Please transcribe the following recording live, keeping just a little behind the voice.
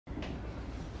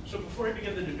So before I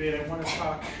begin the debate, I want to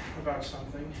talk about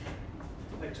something.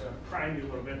 I'd like to prime you a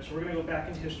little bit. So we're going to go back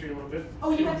in history a little bit.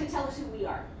 Oh, you have to tell us who we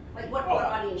are. Like what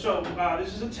audience? So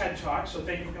this is a TED Talk, so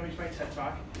thank you for coming to my TED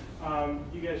Talk.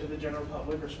 You guys are the general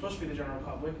public, or supposed to be the general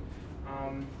public.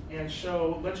 And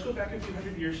so let's go back a few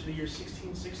hundred years to the year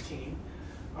 1616,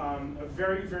 a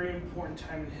very, very important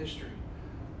time in history.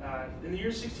 In the year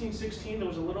 1616, there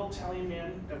was a little Italian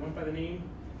man that went by the name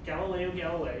Galileo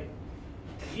Galilei.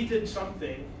 He did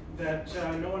something that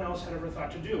no one else had ever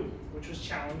thought to do, which was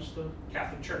challenge the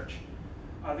Catholic Church.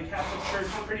 The Catholic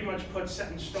Church pretty much put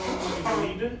set in stone what we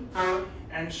believed in,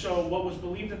 and so what was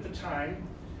believed at the time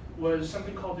was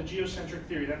something called the Geocentric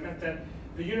Theory. That meant that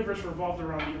the universe revolved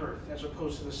around the Earth as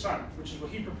opposed to the sun, which is what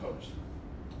he proposed.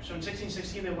 So in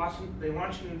 1616, they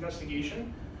launched an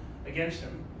investigation against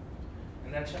him,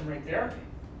 and that's him right there.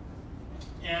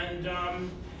 And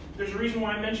there's a reason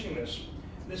why I'm mentioning this.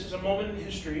 This is a moment in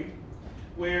history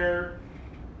where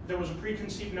there was a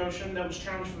preconceived notion that was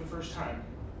challenged for the first time,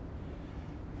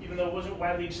 even though it wasn't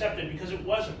widely accepted, because it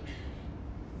wasn't.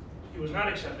 He was not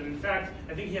accepted. In fact,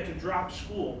 I think he had to drop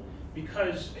school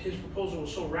because his proposal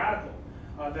was so radical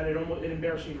that it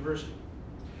embarrassed the university.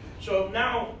 So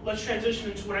now let's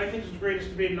transition into what I think is the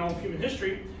greatest debate in all of human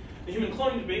history, the human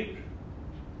cloning debate.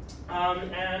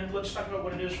 And let's talk about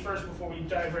what it is first before we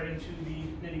dive right into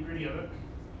the nitty-gritty of it.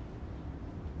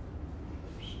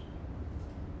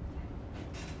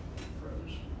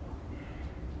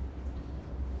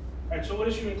 All right, so what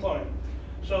is human cloning?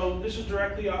 So this is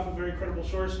directly off a very credible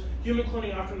source. Human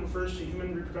cloning often refers to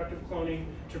human reproductive cloning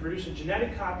to produce a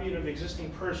genetic copy of an existing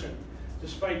person.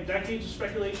 Despite decades of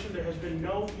speculation, there has been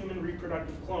no human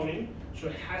reproductive cloning, so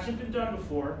it hasn't been done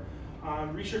before.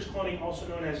 Research cloning, also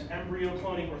known as embryo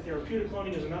cloning or therapeutic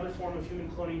cloning, is another form of human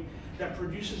cloning that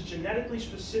produces genetically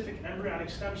specific embryonic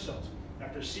stem cells.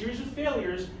 After a series of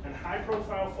failures and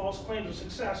high-profile false claims of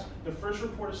success, the first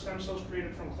report of stem cells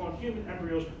created from cloned human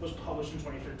embryos was published in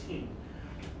 2013.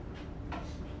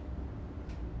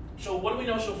 So what do we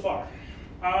know so far?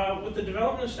 With the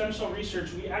development of stem cell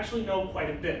research, we actually know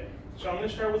quite a bit. So I'm going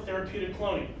to start with therapeutic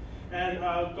cloning and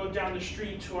go down the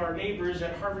street to our neighbors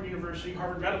at Harvard University,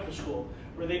 Harvard Medical School,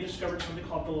 where they discovered something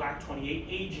called the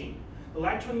LAC28A gene. The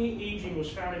LAC28A gene was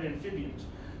found in amphibians.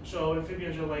 So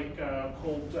amphibians are like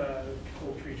cold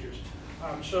creatures.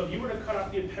 So if you were to cut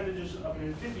off the appendages of an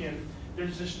amphibian,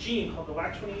 there's this gene called the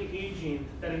LAC28A gene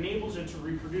that enables it to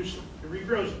reproduce. It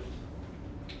regrows it.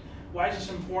 Why is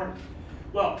this important?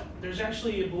 Well, there's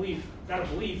actually a belief, not a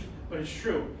belief, but it's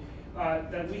true,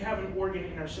 that we have an organ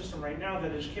in our system right now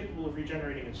that is capable of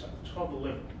regenerating itself. It's called the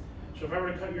liver. So if I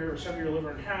were to sever your liver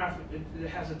in half, it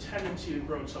has a tendency to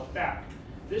grow itself back.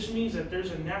 This means that there's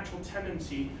a natural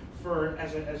tendency for,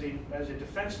 as a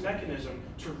defense mechanism,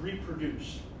 to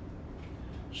reproduce.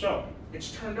 So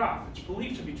it's turned off. It's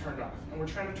believed to be turned off, and we're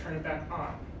trying to turn it back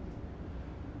on.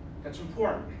 That's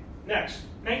important. Next,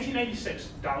 1996,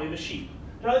 Dolly the Sheep.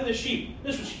 Dolly the Sheep,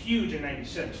 this was huge in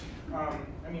 96. I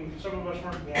mean, some of us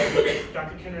weren't born.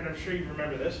 Dr. Keynote, I'm sure you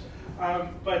remember this.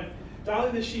 But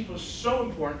Dolly the Sheep was so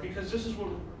important because this is what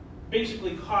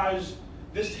basically caused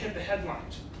this to hit the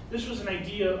headlines. This was an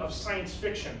idea of science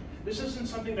fiction. This isn't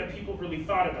something that people really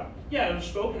thought about. Yeah, it was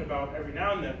spoken about every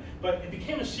now and then, but it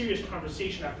became a serious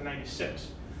conversation after 96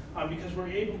 because we're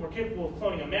capable of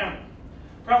cloning a mammal.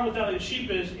 Problem with Dolly the Sheep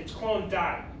is its clone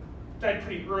died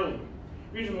pretty early.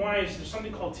 The reason why is there's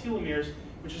something called telomeres,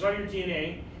 which is on your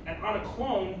DNA, and on a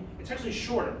clone, it's actually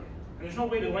shorter. And there's no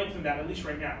way to lengthen that, at least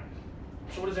right now.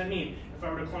 So what does that mean? If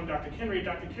I were to clone Dr.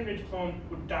 Kennedy's clone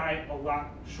would die a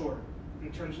lot shorter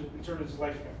in terms of its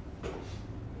lifespan.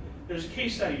 There's a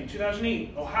case study,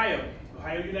 2008, Ohio,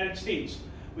 United States.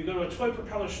 We go to a toy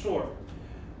propeller store.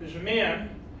 There's a man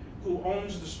who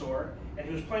owns the store, and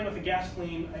he was playing with a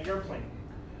gasoline airplane.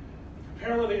 The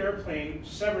propeller of the airplane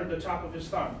severed the top of his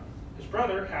thumb. His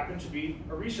brother happened to be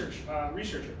a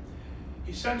researcher.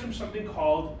 He sent him something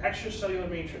called extracellular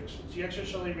matrix. It's the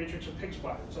extracellular matrix of piques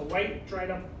blood. It's a light,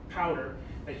 dried up powder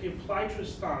that he applied to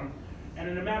his thumb, and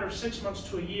in a matter of 6 months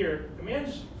to a year, the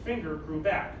man's finger grew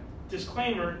back.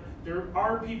 Disclaimer, there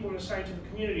are people in the scientific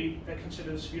community that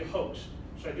consider this to be a hoax.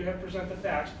 So I do have to present the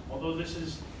facts. Although this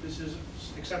is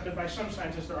accepted by some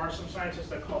scientists, there are some scientists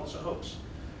that call this a hoax.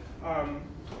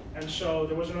 And so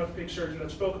there was an orthopedic surgeon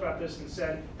that spoke about this and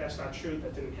said that's not true,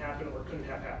 that didn't happen or couldn't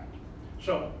have happened.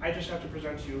 So I just have to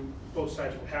present to you both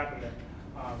sides of what happened there.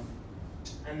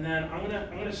 And then I'm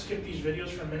gonna skip these videos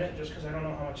for a minute just because I don't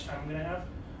know how much time I'm gonna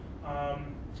have.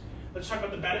 Let's talk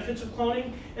about the benefits of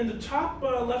cloning. In the top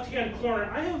left-hand corner,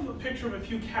 I have a picture of a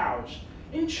few cows.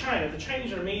 In China, the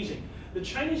Chinese are amazing. The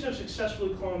Chinese have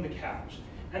successfully cloned the cows.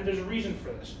 And there's a reason for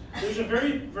this. There's a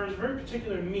very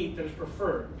particular meat that is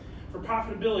preferred. For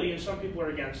profitability, and some people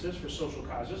are against this for social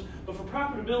causes, but for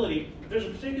profitability, if there's a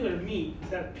particular meat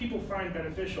that people find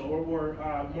beneficial or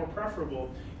more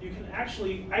preferable, you can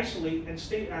actually isolate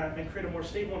and create a more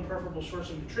stable and preferable source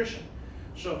of nutrition.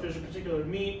 So if there's a particular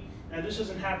meat, and this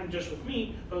doesn't happen just with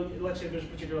meat, but let's say there's a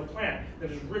particular plant that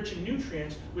is rich in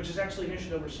nutrients, which is actually an issue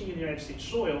that we're seeing in the United States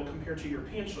soil compared to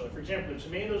European soil. For example,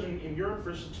 tomatoes in Europe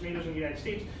versus tomatoes in the United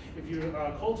States, if you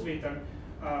cultivate them,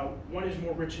 one is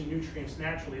more rich in nutrients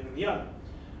naturally than the other.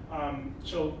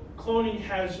 So cloning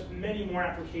has many more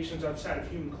applications outside of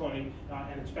human cloning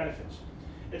and its benefits.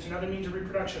 It's another means of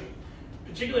reproduction,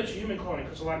 particularly to human cloning,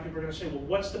 because a lot of people are going to say, well,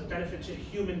 what's the benefit to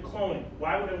human cloning?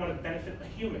 Why would I want to benefit a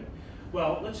human?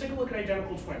 Well, let's take a look at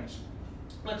identical twins.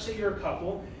 Let's say you're a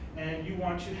couple and you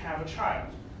want to have a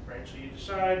child, right? So you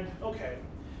decide, okay,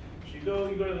 so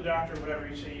you go to the doctor or whatever,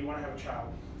 you say you want to have a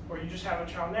child, or you just have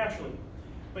a child naturally,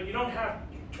 but you don't have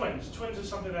twins. Twins is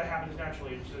something that happens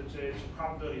naturally. It's a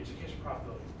probability. It's a case of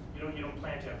probability. You don't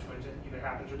plan to have twins. It either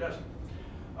happens or doesn't.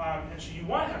 And so you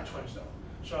want to have twins though.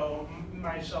 So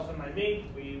myself and my mate,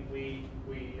 we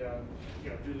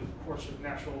do the course of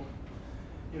natural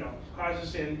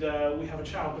causes, and we have a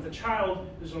child, but the child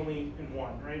is only in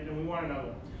one, right? And we want another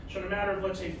one. So in a matter of,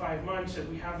 let's say, 5 months, if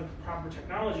we have the proper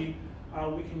technology,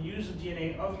 we can use the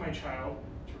DNA of my child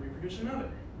to reproduce another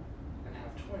and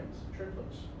have twins,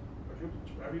 triplets,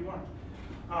 quadruplets, whatever you want.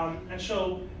 And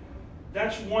so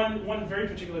that's one very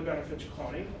particular benefit to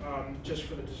cloning, just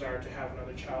for the desire to have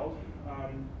another child.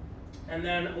 And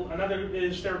then another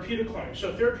is therapeutic cloning.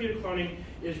 So therapeutic cloning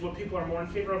is what people are more in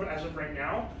favor of as of right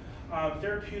now.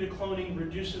 Therapeutic cloning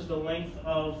reduces the length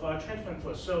of transplant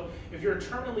lists. So if you're a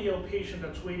terminally ill patient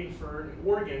that's waiting for an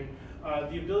organ,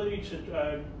 the ability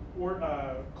to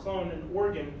clone an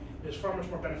organ is far much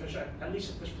more beneficial, at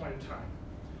least at this point in time.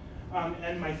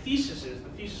 And the thesis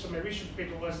of my research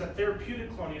paper was that therapeutic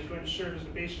cloning is going to serve as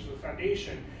the basis of the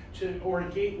foundation or a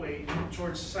gateway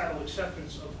towards societal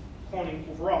acceptance of cloning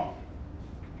overall.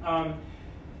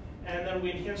 And then we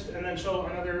enhanced, and then so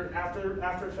another after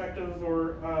effect of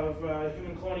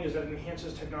human cloning is that it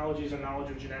enhances technologies and knowledge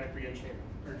of genetic re-engineering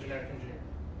or genetic engineering.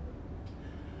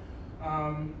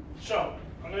 So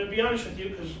I'm going to be honest with you,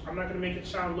 because I'm not going to make it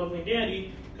sound lovely and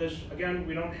dandy, because again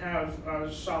we don't have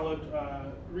solid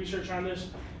research on this,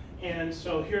 and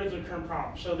so here's the current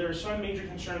problem. So there are some major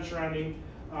concerns surrounding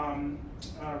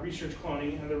research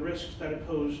cloning and the risks that it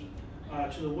posed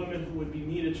to the women who would be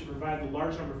needed to provide the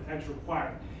large number of eggs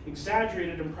required.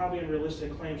 Exaggerated and probably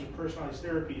unrealistic claims of personalized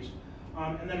therapies.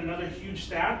 And then another huge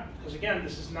stat, because again,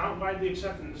 this is not widely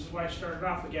accepted, and this is why I started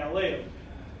off with Galileo.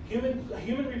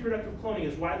 Human reproductive cloning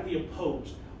is widely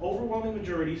opposed. Overwhelming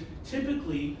majorities,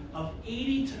 typically of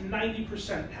 80 to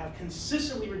 90%, have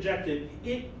consistently rejected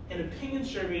it in opinion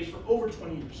surveys for over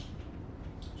 20 years.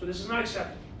 So this is not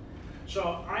accepted.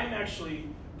 So I'm actually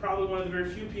probably one of the very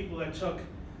few people that took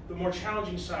the more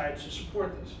challenging side to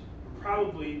support this.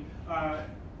 Probably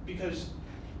because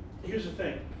here's the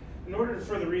thing. In order to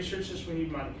further research this, we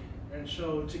need money. And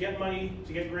so to get money,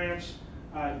 to get grants,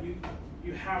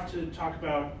 you have to talk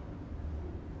about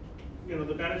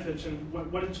the benefits and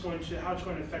how it's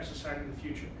going to affect society in the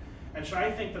future. And so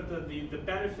I think that the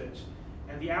benefits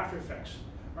and the after effects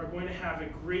are going to have a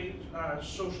great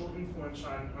social influence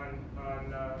on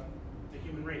the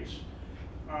human race.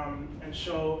 And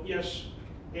so yes,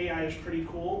 AI is pretty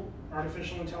cool,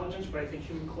 artificial intelligence, but I think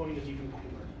human cloning is even cooler.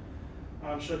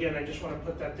 So again, I just want to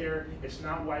put that there. It's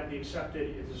not widely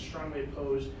accepted, it is strongly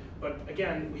opposed, but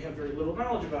again, we have very little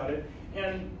knowledge about it.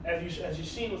 And as you've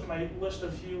seen with my list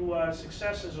of few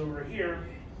successes over here,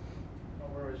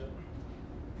 where is it?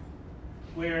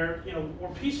 Where we're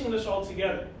piecing this all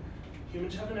together.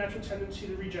 Humans have a natural tendency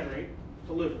to regenerate,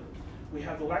 to liver. We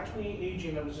have the LAC28A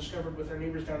gene that was discovered with our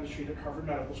neighbors down the street at Harvard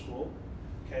Medical School.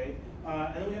 Okay,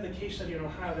 and then we have the case study in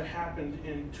Ohio that happened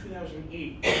in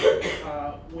 2008,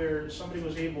 where somebody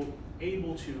was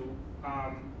able to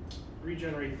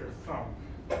regenerate their thumb.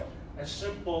 A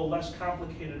simple, less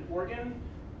complicated organ,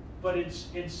 but it's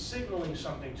signaling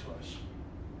something to us.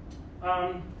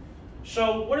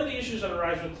 So what are the issues that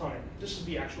arise with cloning? This is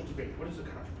the actual debate. What is the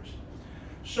controversy?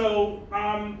 So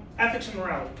ethics and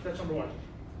morality, that's number one.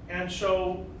 And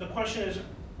so the question is,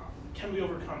 can we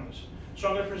overcome this? So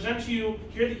I'm going to present to you,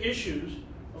 here are the issues.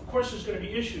 Of course there's going to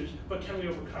be issues, but can we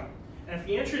overcome it? And if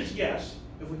the answer is yes,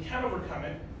 if we can overcome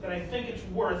it, then I think it's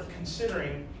worth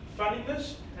considering funding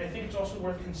this, and I think it's also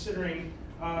worth considering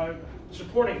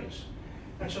supporting this.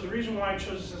 And so the reason why I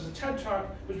chose this as a TED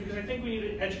Talk was because I think we need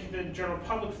to educate the general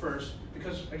public first,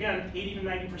 because again, 80 to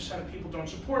 90% of people don't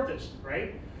support this,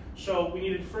 right? So we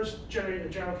needed to first generate a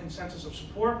general consensus of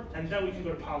support, and then we can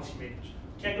go to policymakers.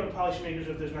 Can't go to policymakers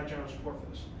if there's not general support for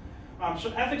this.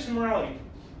 So ethics and morality.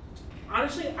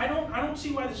 Honestly, I don't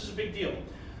see why this is a big deal.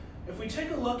 If we take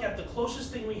a look at the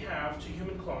closest thing we have to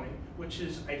human cloning, which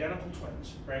is identical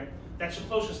twins, right? That's the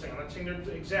closest thing. I'm not saying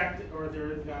they're exact or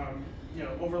they're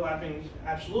overlapping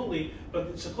absolutely, but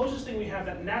it's the closest thing we have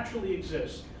that naturally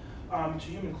exists to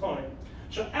human cloning.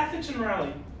 So ethics and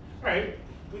morality, all right,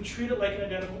 we treat it like an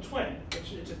identical twin.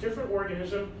 It's a different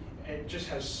organism. It just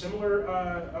has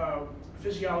similar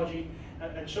physiology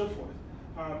and so forth.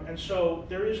 And so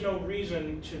there is no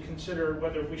reason to consider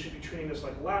whether we should be treating this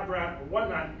like a lab rat or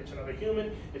whatnot. It's another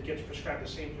human. It gets prescribed the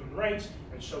same human rights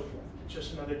and so forth. It's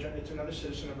just another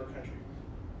citizen of our country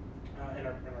in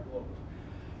our globe.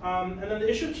 And then the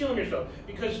issue of telomeres, though,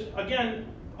 because again,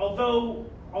 although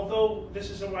this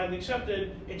isn't widely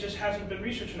accepted, it just hasn't been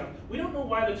researched enough. We don't know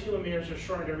why the telomeres are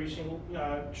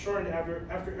shortened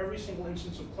after every single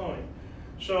instance of cloning.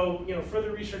 So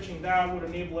further researching that would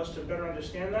enable us to better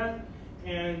understand that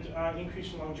and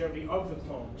increase the longevity of the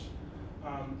clones,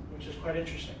 which is quite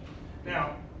interesting.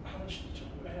 Now, how much time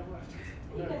do I have left?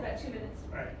 You have about 2 minutes.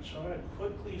 All right, so I'm going to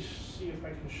quickly see if I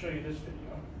can show you this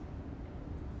video.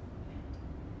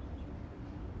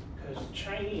 Because the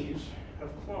Chinese have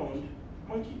cloned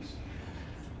monkeys.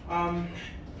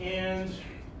 And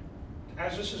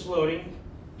as this is loading,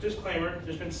 disclaimer,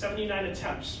 there's been 79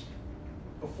 attempts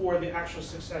before the actual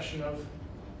succession of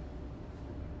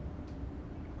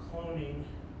cloning.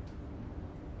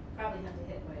 Probably have to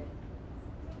hit wood.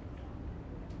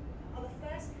 Are the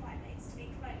first primates to be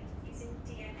cloned using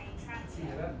DNA transfer.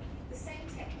 Yeah. The same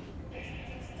technique which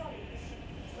produced Dolly the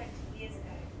Sheep 20 years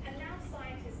ago. And now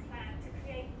scientists plan to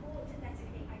create more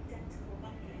genetically identical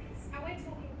monkeys. And we're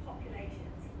talking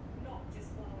populations, not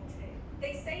just one or two.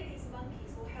 They say these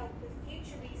monkeys will help with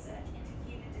future research into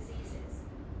human diseases,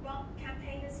 but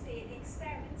campaigners fear the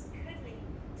experiments could lead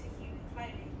to human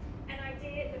cloning, an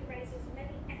idea that raises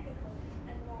many ethical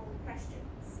and moral questions.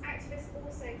 Activists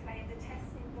also claim the tests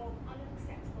involve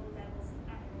unacceptable levels of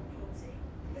animal cruelty.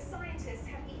 The scientists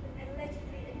have even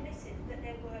allegedly admitted that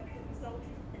their work has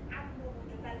resulted in abnormal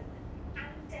development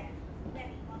and death of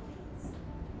many monkeys.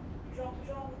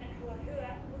 Zhong and Hua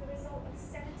were the result of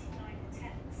 79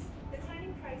 attempts. The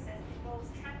cloning process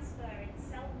involves transferring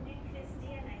cell nucleus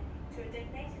DNA to a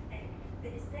donated egg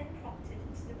that is then prompted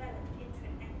to develop into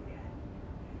an embryo.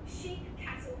 Sheep,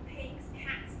 cattle, pigs,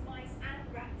 cats, mice, and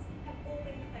rats have all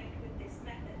been cloned with this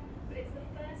method, but it's the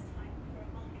first time for a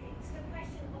monkey. So the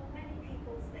question on many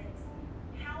people's lips,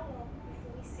 how long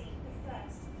before we see the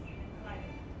first human clone?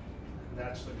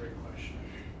 That's the great question.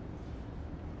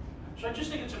 So I just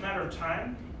think it's a matter of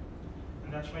time,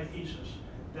 and that's my thesis,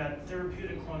 that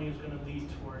therapeutic cloning is going to lead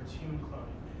towards human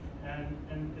cloning.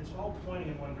 And it's all pointing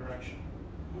in one direction.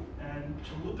 And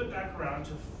to loop it back around,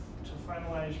 to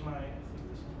finalize my, I think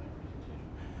this is my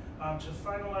presentation, to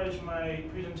finalize my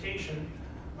presentation,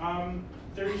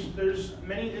 there's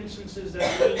many instances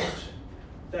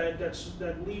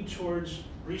that lead towards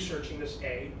researching this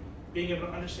A, being able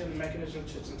to understand the mechanism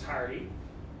to its entirety,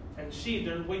 and C,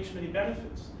 there are way too many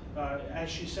benefits. As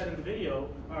she said in the video,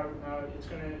 it's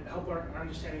going to help our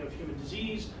understanding of human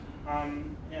disease,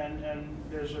 and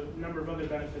there's a number of other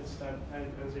benefits that,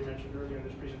 as I mentioned earlier in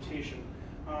this presentation.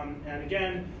 And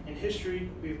again, in history,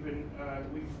 we've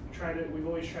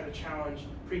always tried to challenge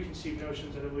preconceived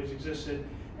notions that have always existed,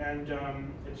 and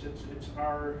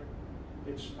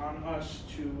it's on us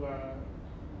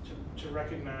to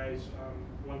recognize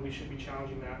when we should be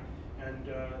challenging that, and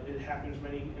it happens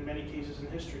in many cases in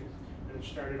history. And it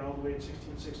started all the way in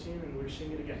 1616, and we're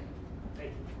seeing it again.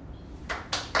 Thank you.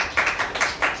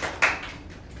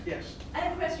 Yes? I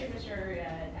have a question, Mr.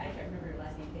 I can't remember your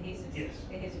last name, DeJesus? Yes.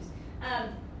 DeJesus.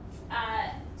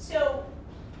 So,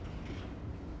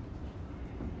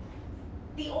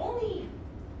 the only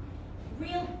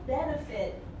real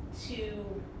benefit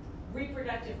to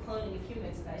reproductive cloning of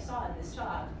humans that I saw in this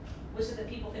talk was so that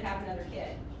people could have another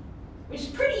kid, which is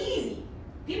pretty easy.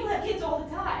 People have kids all the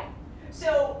time.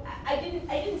 So I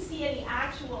didn't see any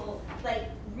actual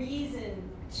reason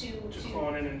to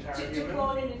clone an entire human. To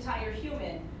clone an entire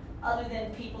human, other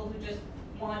than people who just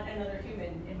want another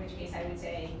human, in which case I would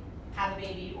say have a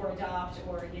baby or adopt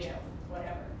or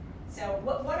whatever. So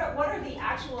what are the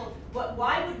actual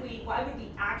why would we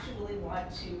actually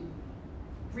want to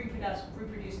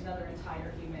reproduce another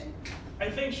entire human? I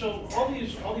think so. All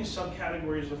these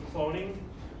subcategories of cloning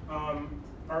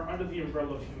are under the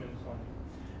umbrella of human cloning.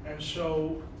 And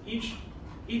so each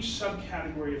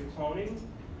subcategory of cloning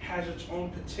has its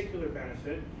own particular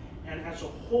benefit, and as a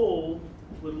whole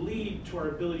would lead to our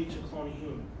ability to clone a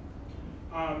human.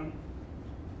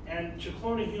 And to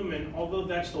clone a human, although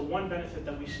that's the one benefit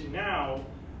that we see now,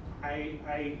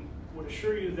 I would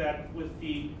assure you that with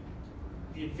the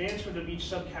advancement of each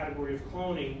subcategory of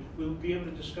cloning, we will be able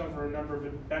to discover a number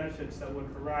of benefits that would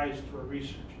arise through our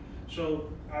research. So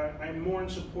I'm more in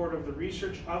support of the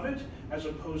research of it as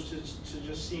opposed to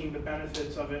just seeing the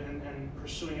benefits of it and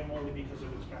pursuing it only because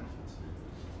of its benefits.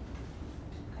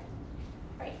 Okay.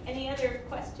 All right, any other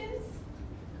questions,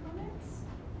 comments?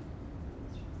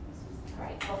 All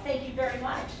right, well, thank you very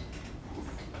much.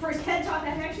 First TED Talk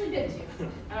I've actually been to.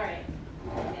 All right.